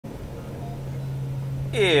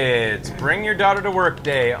It's Bring Your Daughter to Work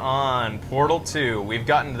Day on Portal 2. We've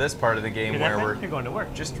gotten to this part of the game where we're going to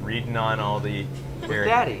work. just reading on all the...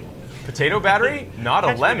 Daddy. Potato battery? Not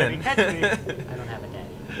a lemon. Catch me. I don't have a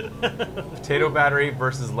daddy. Potato battery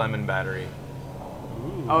versus lemon battery.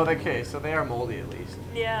 Ooh. Oh, okay, so they are moldy at least.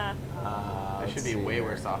 Yeah. They should be way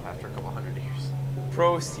worse off after a couple hundred years.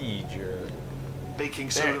 Procedure. Baking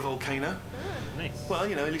soda volcano. Nice. Well,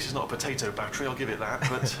 you know, at least it's not a potato battery, I'll give it that,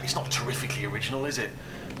 but it's not terrifically original, is it?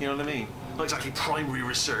 You know what I mean? Not exactly primary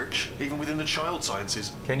research, even within the child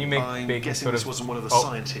sciences. Can you make I'm baking guessing soda? this wasn't one of the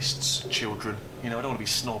scientists' children. You know, I don't want to be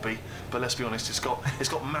snobby, but let's be honest, it's got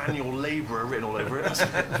manual labourer written all over it.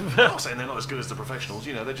 I'm not saying they're not as good as the professionals,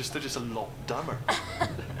 you know, they're just a lot dumber.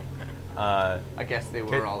 I guess they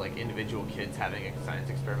were all like individual kids having science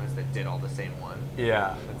experiments that did all the same one.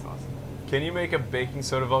 Yeah. That's awesome. Can you make a baking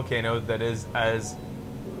soda volcano that is as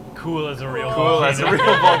Cool as a real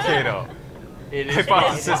volcano? It is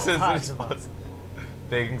Hypothesis is possible. it's possible.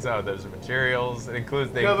 Baking soda, there's materials. They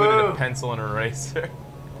included a pencil and eraser.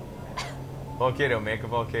 Volcano, make a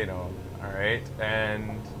volcano. Alright,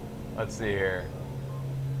 and let's see here.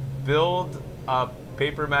 Build a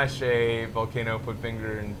paper mache volcano, put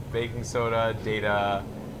finger in baking soda, data,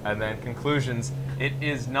 and then conclusions. It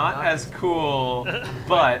is not as cool,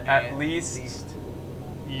 but at least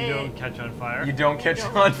you don't catch on fire. You don't catch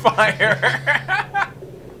on fire.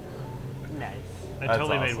 Nice. I That's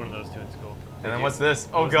totally made awesome. one of those too in school. And then what's this?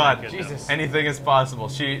 Oh Wasn't god, that good, Jesus. anything is possible.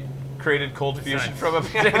 She created cold fusion Science. from a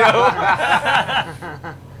potato.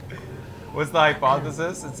 What's the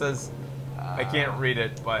hypothesis? It says, I can't read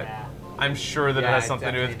it, but Yeah. I'm sure that it Yeah, has something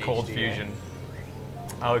to do with definitely cold HDA. fusion.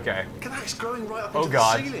 Okay. Look at that, it's growing right up Oh, into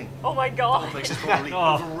God. the ceiling. Oh my The god. place is probably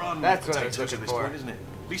Oh. overrun That's with what I was potatoes looking at this for. point, isn't it?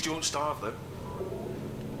 At least you won't starve, though.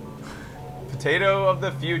 Potato of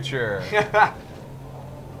the future.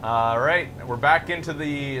 Alright, we're back into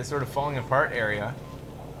the sort of falling apart area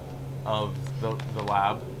of the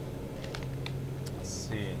lab. Let's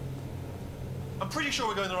see. I'm pretty sure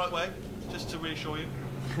we're going the right way, just to reassure you.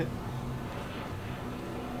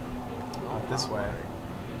 Not this way.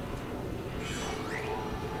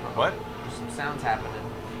 What? There's some sounds happening.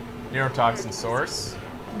 Neurotoxin source.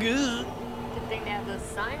 Good thing they have those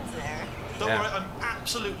signs there. Don't Yeah. worry, I'm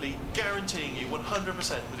absolutely guaranteeing you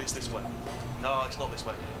 100% that it's this way. No, it's not this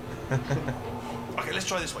way. Okay, let's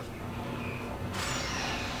try this way.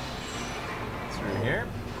 Through here.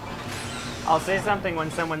 I'll say something when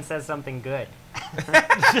someone says something good.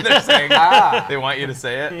 They're saying Ah. they want you to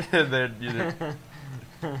say it.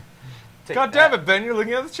 God damn it, Ben! You're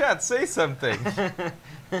looking at the chat. Say something.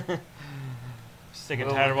 Sick and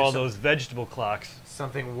Well, tired of all there's those vegetable clocks.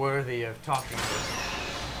 Something worthy of talking about.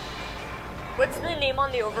 What's the name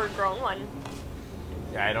on the overgrown one?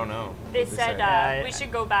 Yeah, I don't know. They What'd said say? we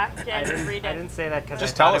should go back and read I it. didn't say that because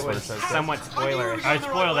Just I tell thought us it what was it says. somewhat I knew spoilerish. we Alright, the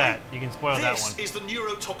spoil right that. way. You can spoil that This one. is the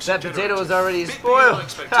neurotoxin That potato generator. was already Bit spoiled. bigger than I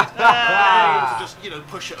expected. To just, you know,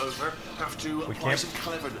 push it over, have to apply can't- some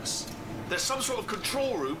cleverness. There's some sort of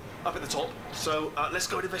control room up at the top, so let's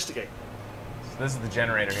go and investigate. So this is the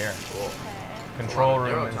generator here. Control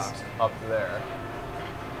room is Neurotoxin. up there.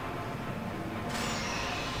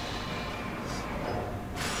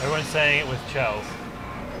 Everyone's saying it was Chels.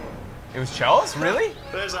 It was Chalice? Really?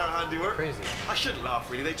 There's our handiwork. Crazy. I shouldn't laugh,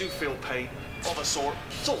 really. They do feel pain of a sort.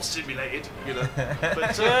 It's all simulated, you know.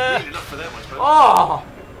 But really enough for them, I suppose. Oh!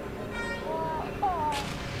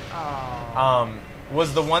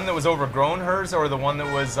 Was the one that was overgrown hers, or the one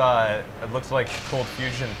that was, it looked like cold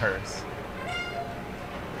fusion hers?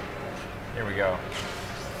 Here we go.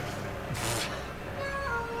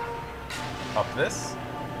 Up this?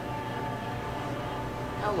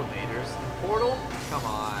 Elevators. Portal? Come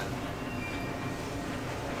on.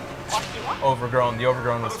 Overgrown. The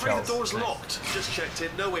overgrown I'm was afraid Chalice. the door's locked. Just checked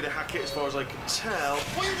it. No way to hack it as far as I can tell.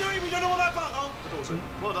 What are you doing? We don't know what that button. Oh, the door's open.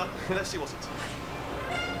 Well done. Let's see what's inside.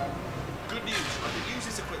 Good news. I can use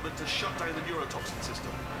this equipment to shut down the neurotoxin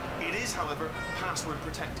system. It is, however, password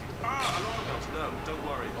protected. Alarm bells. No, don't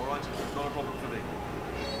worry. All right, not a problem for me.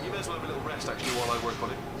 You may as well have a little rest actually while I work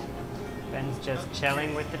on it. Ben's just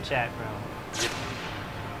chilling with the chat room.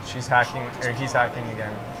 She's hacking, or he's hacking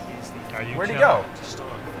again. Are you Where'd he Chels? go? To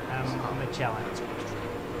start. I'm a chilling.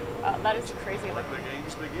 That is crazy. Let the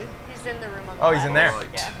games begin. He's in the room on the Oh, he's in there. Right.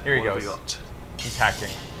 Yeah. Here he What have goes. we got? He's hacking.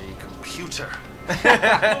 A computer.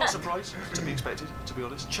 Not a surprise, to be expected, to be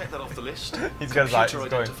honest. Check that off the list. He's got his eyes Computer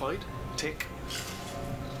going. identified. Tick.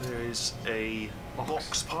 There is a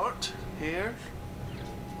box part here.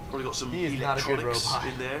 Probably got some He is not a good electronics robot.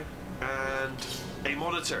 in there. And a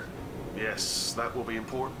monitor. Yes, that will be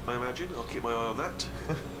important, I imagine. I'll keep my eye on that.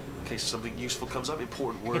 case something useful comes up.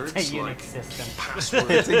 Important words It's a Unix like system. password.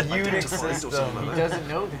 It's a Unix identified or system. something He like that. doesn't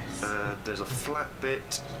know this. And there's a flat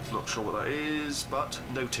bit. Not sure what that is, but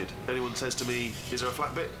noted. Anyone says to me, "Is there a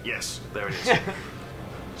flat bit?" Yes, there it is.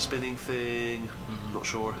 Spinning thing. Not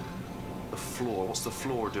sure. The floor. What's the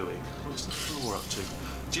floor doing? What's the floor up to?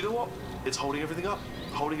 Do you know what? It's holding everything up.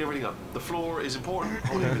 Holding everything up. The floor is important.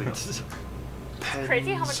 Holding everything up. Pens,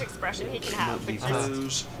 Crazy how much expression he can have. don't need With just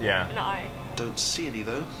those. Yeah. an eye. Don't see any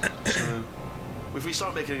though. So if we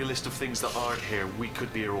start making a list of things that aren't here, we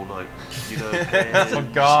could be here all night. You know, pens, Oh,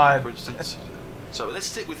 God. for instance. So let's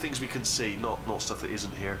stick with things we can see, not stuff that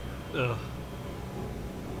isn't here. Ugh.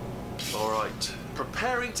 All right.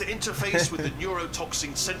 Preparing to interface with the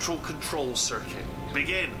Neurotoxin central control circuit.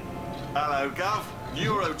 Begin. Hello, Gav.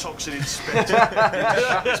 Neurotoxin inspector.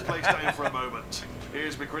 Shut this place down for a moment.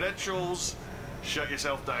 Here's my credentials. Shut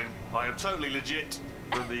yourself down. I am totally legit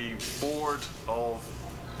from the board of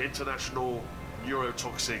international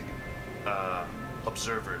neurotoxin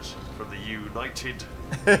observers from the United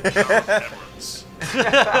Arab Emirates.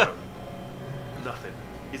 Nothing.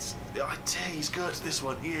 I tell you, he's good. This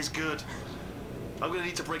one, he is good. I'm going to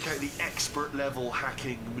need to break out the expert level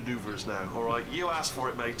hacking maneuvers now. All right, you asked for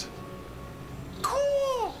it, mate.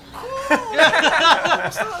 Cool.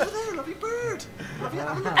 What's that over there, lovely bird? Have you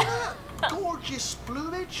have a look at that? Gorgeous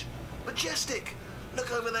plumage, majestic.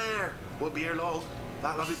 Look over there. Won't be here long.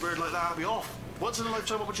 That lovely bird like that will be off. Once in a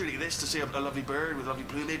lifetime opportunity, this to see a lovely bird with lovely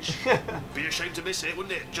plumage. Be a shame to miss it,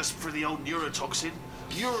 wouldn't it? Just for the old neurotoxin.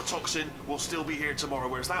 Neurotoxin will still be here tomorrow,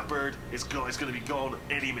 whereas that bird is going to be gone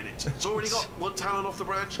any minute. It's already got one talon off the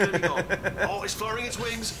branch, going to be gone. Oh, it's flaring its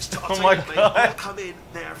wings. I'll tell my you what, mate, God. I'll come in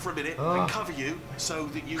there for a minute and cover you so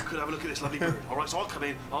that you can have a look at this lovely bird. All right, so I'll come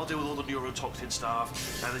in, I'll deal with all the neurotoxin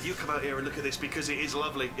stuff, and then you come out here and look at this because it is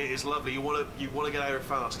lovely. It is lovely. You want to get out here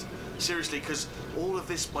fast. Seriously, because all of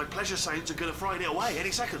this, my pleasure sounds are going to frighten it away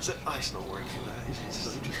any second. So, it's not working. It's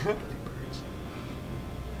just birds.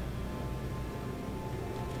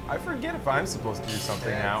 I forget if I'm supposed to do something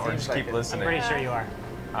now or seems just like keep it. I'm listening. pretty sure you are.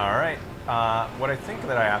 All right. What I think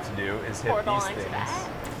that I have to do is hit Portal these into things. that.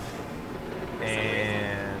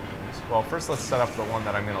 And, well, first let's set up the one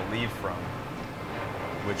that I'm going to leave from,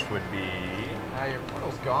 which would be, Your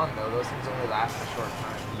portal's gone though. Those things only last a short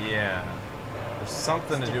time. yeah. There's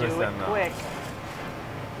something to do with Do them, it though. quick.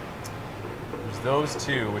 There's those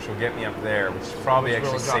two, which will get me up there, which is probably Which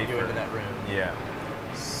will actually drop safer. you into that room.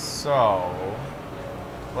 Yeah. So,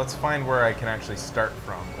 let's find where I can actually start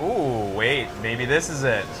from. Ooh, wait, maybe this is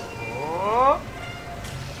it. Oh.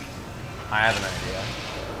 I have an idea.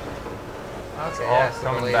 Okay, all yeah, so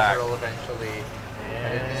coming the laser back. will eventually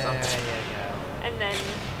head into There something. you go. And then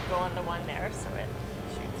go on the one there so it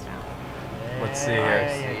shoots down. Let's see There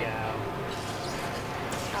here. you go.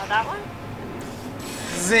 Oh, that one?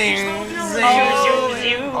 Zing!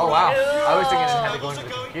 Zing! Oh wow, I was thinking it had to go into the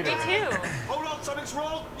computer. Me too. Hold on, something's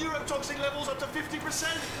wrong. Neurotoxin levels up to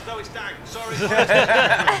 50%. No, it's down. Sorry.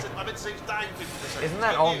 I've been saying it's down 50%. Isn't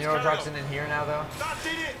that Good all news, carry neurotoxin on. in here now though? That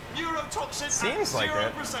did it. Neurotoxin at Seems like it.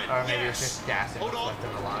 0%. Or maybe yes. it's just gas Hold on. left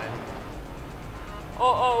in the line.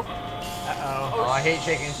 Oh, Uh-oh. Oh, I hate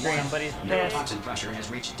shaking screen. Somebody's pissed. Neurotoxin pressure has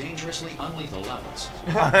reached dangerously unlethal levels.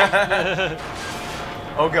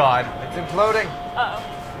 Oh god. It's imploding. uh-oh.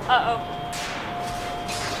 Uh-oh.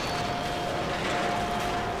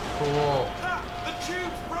 Cool. Ah, the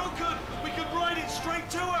tube's broken. We can ride it straight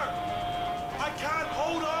to her. I can't.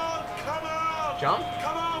 Hold on. Come on. Jump?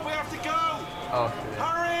 Come on. We have to go. Oh, shit.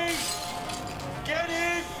 Hurry. Get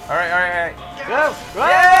in. Alright, alright, alright. Go!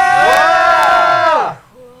 Yeah!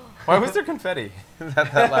 Why was there confetti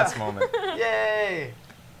at that last moment? Yay!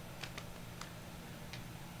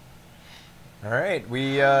 Alright,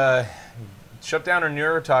 we shut down our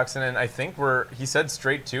neurotoxin, and I think he said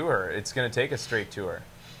straight to her. It's going to take us straight to her.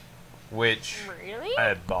 Which, Really?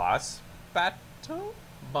 boss battle?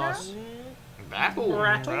 Boss.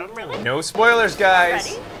 Really? No spoilers, guys.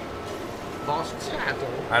 Ready? Boss battle.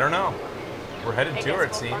 I don't know. We're headed I to her, it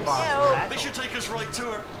guess we'll seems. find out. They should take us right to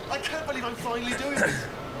her. I can't believe I'm finally doing this.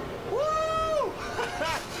 Woo!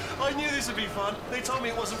 I knew this would be fun. They told me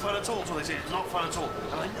it wasn't fun at all, so they said it's not fun at all.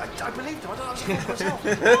 And I believed them. I don't know how to myself.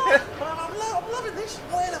 But I'm loving this.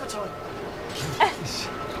 Whale of a time.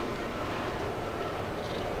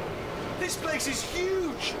 This place is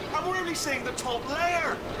huge, and we're only seeing the top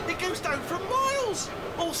layer. It goes down for miles.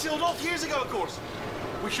 All sealed off years ago, of course.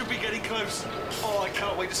 We should be getting close. Oh, I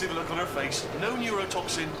can't wait to see the look on her face. No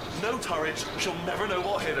neurotoxin, no turret. She'll never know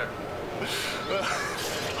what hit her.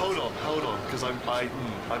 Hold on, because I might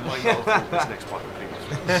not have thought this next part completely.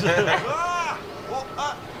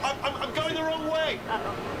 I'm going the wrong way.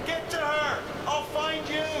 Uh-oh. Get to her. I'll find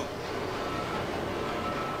you.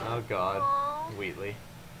 Oh god. Aw. Wheatley.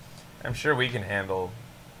 I'm sure we can handle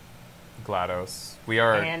GLaDOS. We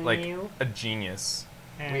are And like you. a genius.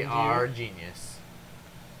 And We you. are genius.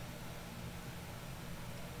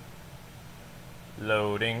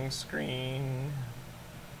 Loading screen.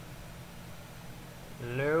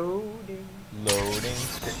 Loading. Loading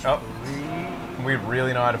screen. Oh, we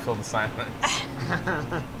really know how to fill the silence.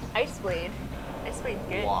 Ice Blade. Ice Blade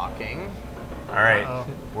good. Walking. All right, Uh-oh.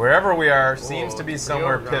 wherever we are seems Whoa, to be we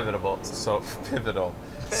somewhere are gone. pivotal. So pivotal.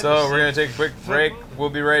 So we're gonna take a quick break. We'll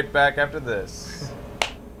be right back after this.